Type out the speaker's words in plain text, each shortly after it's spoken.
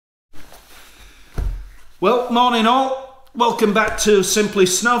Well, morning all. Welcome back to Simply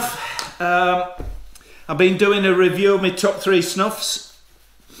Snuff. I've been doing a review of my top 3 snuffs.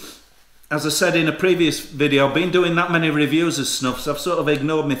 As I said in a previous video, I've been doing that many reviews of snuffs. I've sort of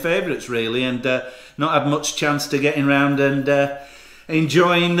ignored my favourites really, and not had much chance to getting around and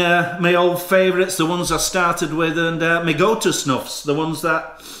enjoying my old favourites, the ones I started with, and my go-to snuffs, the ones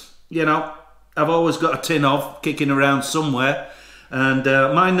that, you know, I've always got a tin of kicking around somewhere. And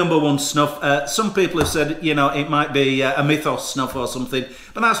my number 1 snuff, some people have said, you know, it might be a Mythos snuff or something,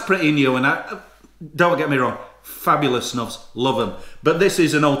 but that's pretty new, and don't get me wrong, fabulous snuffs, love them. But this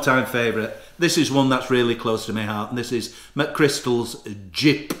is an old-time favourite. This is one that's really close to my heart, and this is McChrystals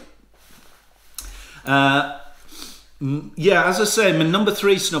Jip. Yeah, as I say, my number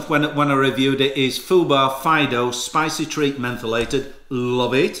 3 snuff when I reviewed it is Fubar Fido Spicy Treat Mentholated.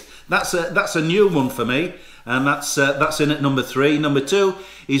 Love it. That's a new one for me. And that's in at number 3. Number 2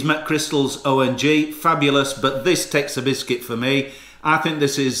 is McChrystals ONG, fabulous, but this takes a biscuit for me. I think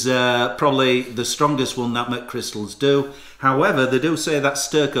this is probably the strongest one that McChrystals do. However, they do say that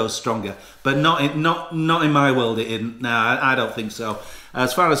Sturco's stronger, but not in my world it isn't. No, I don't think so.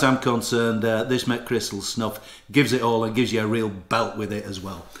 As far as I'm concerned, this McChrystals snuff gives it all and gives you a real belt with it as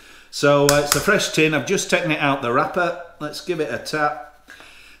well. So it's a fresh tin. I've just taken it out the wrapper. Let's give it a tap.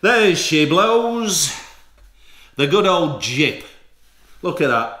 There she blows. The good old Jip. Look at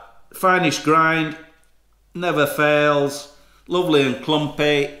that. Finest grind. Never fails. Lovely and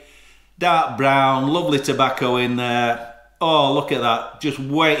clumpy. Dark brown. Lovely tobacco in there. Oh, look at that. Just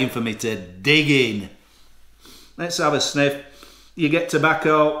waiting for me to dig in. Let's have a sniff. You get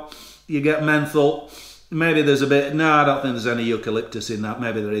tobacco. You get menthol. Maybe there's a bit... No, I don't think there's any eucalyptus in that.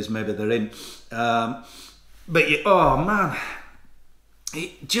 Maybe there is. Maybe there isn't. But you... Oh, man.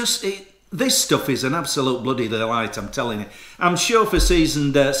 This stuff is an absolute bloody delight, I'm telling you. I'm sure for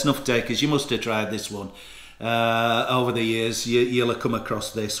seasoned snuff takers, you must have tried this one over the years. You'll have come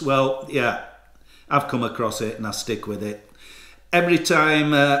across this. Well, yeah, I've come across it and I stick with it. Every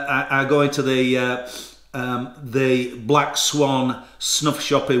time I go into the Black Swan snuff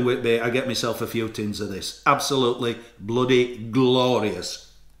shop in Whitby, I get myself a few tins of this. Absolutely bloody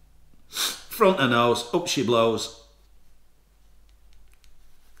glorious. Front and nose, up she blows.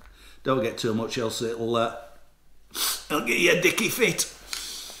 Don't get too much, else it'll get you a dicky fit.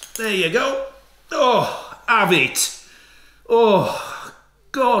 There you go. Oh, have it. Oh,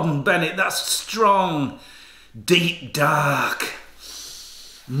 Gordon Bennett, that's strong. Deep, dark.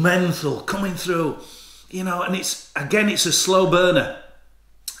 Menthol coming through. You know, and it's a slow burner.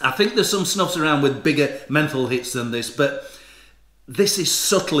 I think there's some snuffs around with bigger menthol hits than this, but this is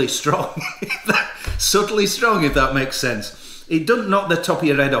subtly strong. Subtly strong, if that makes sense. It doesn't knock the top of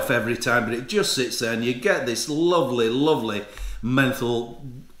your head off every time, but it just sits there and you get this lovely, lovely menthol,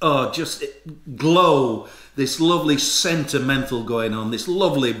 just glow, this lovely scent of menthol going on, this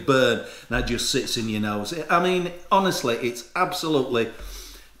lovely burn that just sits in your nose. I mean, honestly, it's absolutely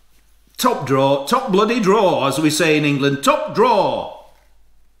top draw, top bloody draw, as we say in England, top draw.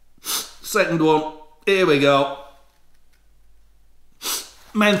 Second one, here we go.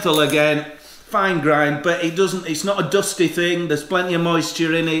 Menthol again. Fine grind, but it's not a dusty thing. There's plenty of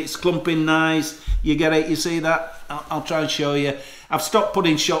moisture in it. It's clumping nice. You get it? You see that? I'll try and show you. I've stopped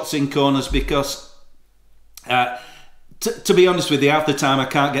putting shots in corners because, to be honest with you, half the time I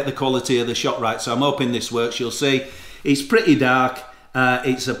can't get the quality of the shot right. So I'm hoping this works. You'll see. It's pretty dark.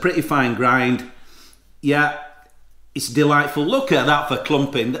 It's a pretty fine grind. Yeah, it's delightful. Look at that for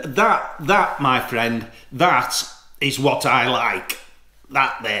clumping. That, my friend, that is what I like.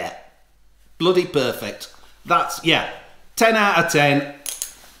 That there. Bloody perfect. That's, yeah, 10 out of 10.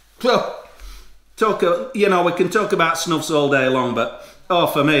 You know, we can talk about snuffs all day long, but, oh,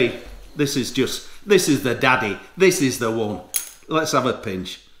 for me, this is the daddy. This is the one. Let's have a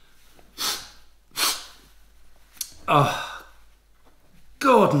pinch. Oh,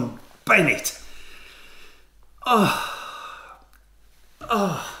 Gordon Bennett. Oh,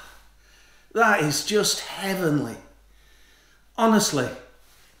 that is just heavenly. Honestly.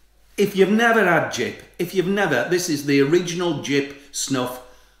 If you've never had Jip, this is the original Jip snuff,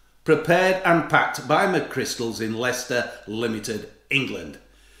 prepared and packed by McChrystals in Leicester Limited, England.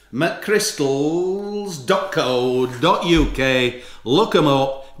 McChrystals.co.uk, look them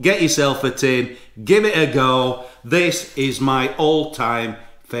up, get yourself a tin, give it a go. This is my all-time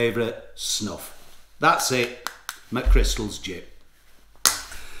favourite snuff. That's it, McChrystals Jip.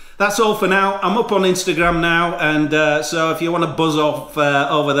 That's all for now. I'm up on Instagram now, and so if you want to buzz off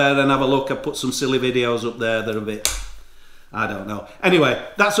over there and have a look, I put some silly videos up there that are a bit, I don't know. Anyway,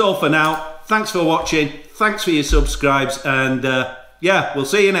 that's all for now. Thanks for watching. Thanks for your subscribes, and yeah, we'll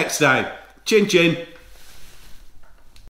see you next time. Chin chin.